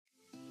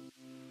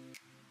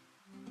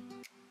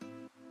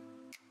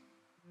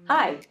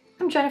Hi,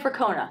 I'm Jennifer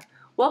Cona.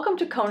 Welcome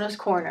to Cona's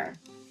Corner.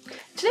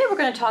 Today we're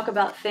going to talk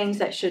about things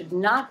that should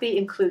not be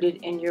included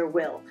in your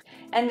will.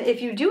 And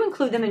if you do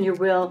include them in your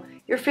will,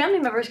 your family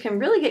members can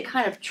really get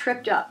kind of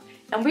tripped up,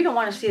 and we don't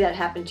want to see that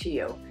happen to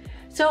you.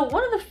 So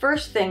one of the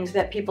first things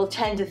that people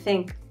tend to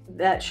think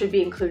that should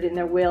be included in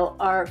their will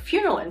are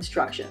funeral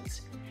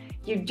instructions.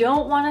 You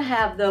don't want to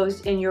have those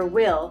in your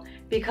will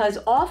because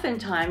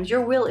oftentimes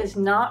your will is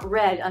not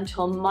read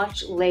until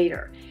much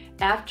later.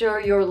 After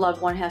your loved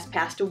one has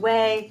passed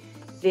away,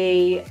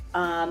 the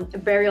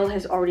burial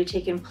has already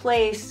taken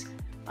place,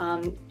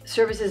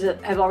 services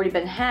have already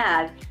been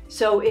had.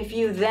 So if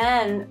you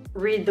then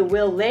read the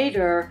will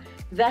later,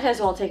 that has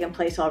all taken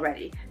place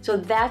already. So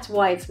that's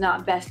why it's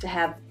not best to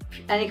have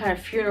any kind of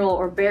funeral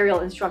or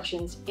burial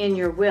instructions in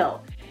your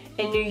will.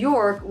 In New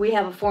York, we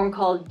have a form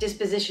called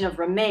disposition of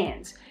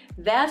remains.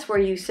 That's where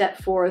you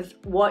set forth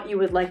what you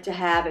would like to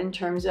have in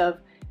terms of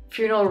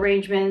funeral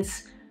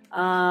arrangements.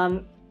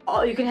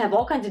 You can have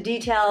all kinds of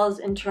details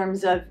in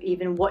terms of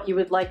even what you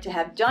would like to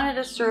have done at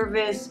a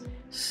service,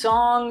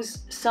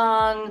 songs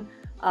sung,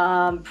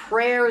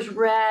 prayers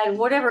read,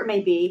 whatever it may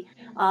be.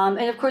 And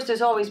of course,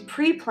 there's always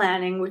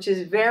pre-planning, which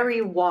is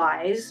very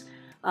wise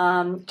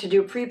to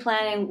do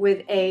pre-planning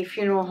with a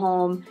funeral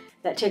home.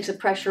 That takes the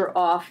pressure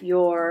off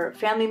your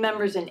family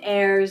members and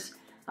heirs.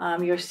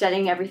 You're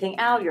setting everything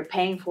out, you're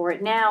paying for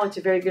it now. It's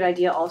a very good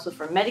idea also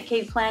for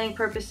Medicaid planning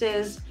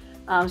purposes.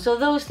 So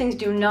those things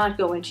do not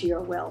go into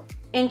your will.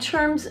 In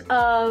terms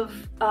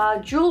of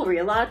jewelry,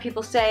 a lot of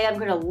people say, I'm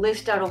going to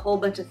list out a whole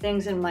bunch of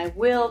things in my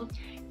will.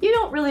 You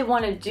don't really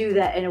want to do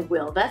that in a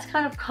will. That's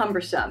kind of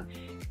cumbersome.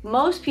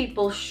 Most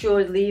people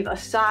should leave a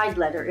side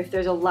letter if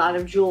there's a lot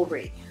of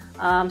jewelry.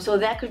 So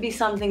that could be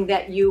something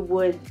that you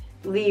would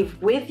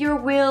leave with your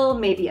will,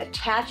 maybe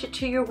attach it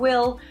to your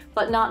will,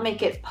 but not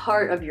make it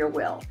part of your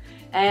will.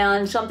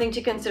 And something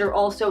to consider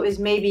also is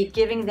maybe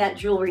giving that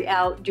jewelry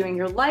out during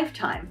your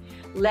lifetime.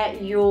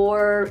 Let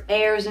your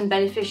heirs and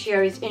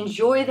beneficiaries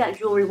enjoy that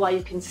jewelry while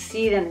you can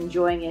see them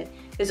enjoying it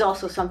is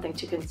also something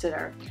to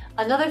consider.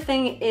 Another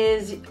thing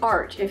is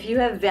art. If you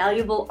have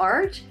valuable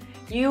art,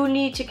 you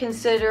need to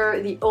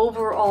consider the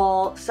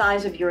overall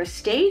size of your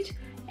estate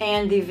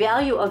and the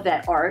value of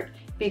that art,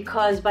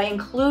 because by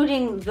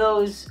including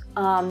those,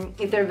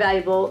 if they're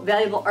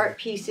valuable art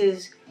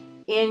pieces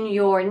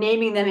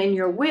naming them in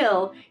your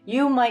will,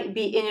 you might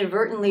be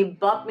inadvertently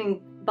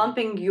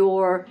bumping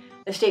your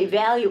estate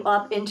value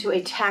up into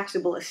a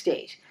taxable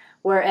estate.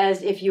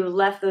 Whereas if you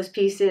left those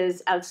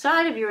pieces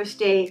outside of your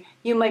estate,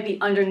 you might be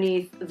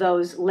underneath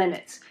those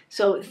limits.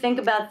 So think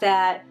about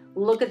that,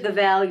 look at the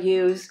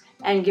values,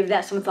 and give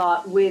that some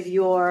thought with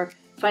your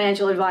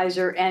financial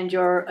advisor and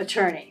your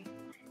attorney.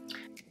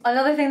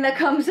 Another thing that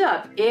comes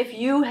up, if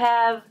you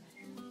have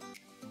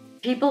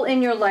people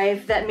in your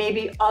life that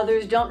maybe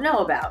others don't know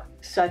about,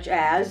 such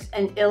as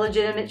an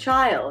illegitimate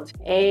child,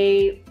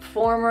 a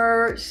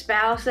former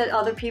spouse that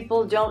other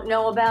people don't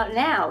know about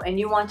now, and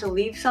you want to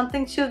leave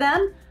something to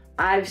them,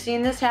 I've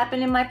seen this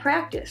happen in my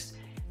practice.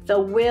 The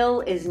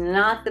will is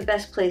not the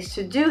best place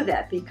to do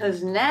that,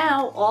 because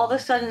now, all of a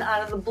sudden,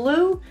 out of the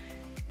blue,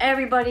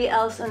 everybody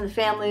else in the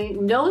family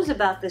knows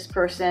about this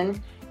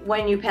person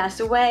when you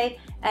pass away,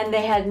 and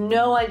they had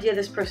no idea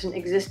this person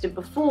existed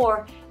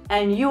before,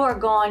 and you are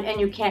gone and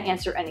you can't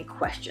answer any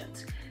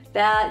questions.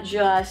 That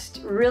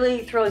just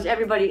really throws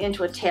everybody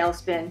into a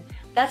tailspin.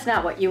 That's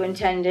not what you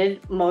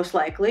intended, most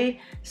likely.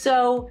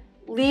 So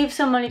leave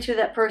some money to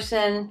that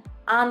person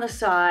on the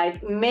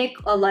side, make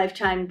a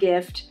lifetime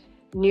gift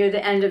near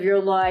the end of your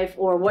life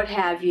or what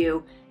have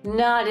you,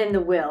 not in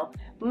the will.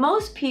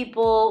 Most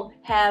people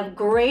have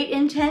great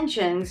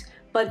intentions,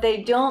 but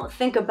they don't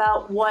think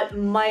about what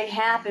might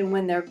happen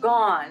when they're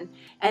gone,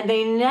 and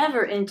they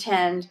never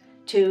intend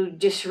to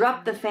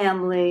disrupt the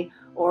family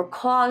or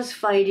cause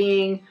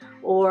fighting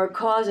or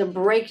cause a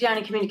breakdown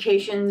in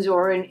communications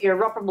or an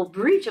irreparable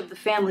breach of the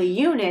family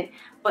unit,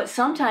 but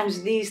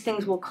sometimes these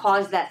things will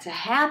cause that to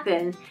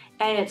happen,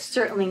 and it's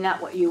certainly not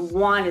what you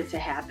wanted to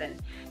happen.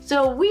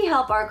 So we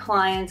help our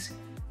clients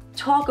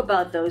talk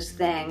about those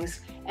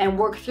things and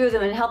work through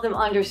them and help them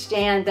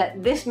understand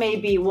that this may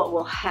be what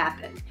will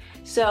happen.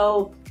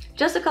 So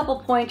just a couple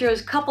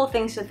pointers, couple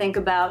things to think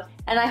about,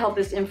 and I hope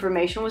this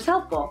information was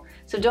helpful.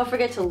 So don't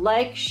forget to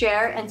like,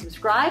 share, and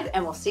subscribe,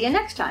 and we'll see you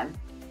next time.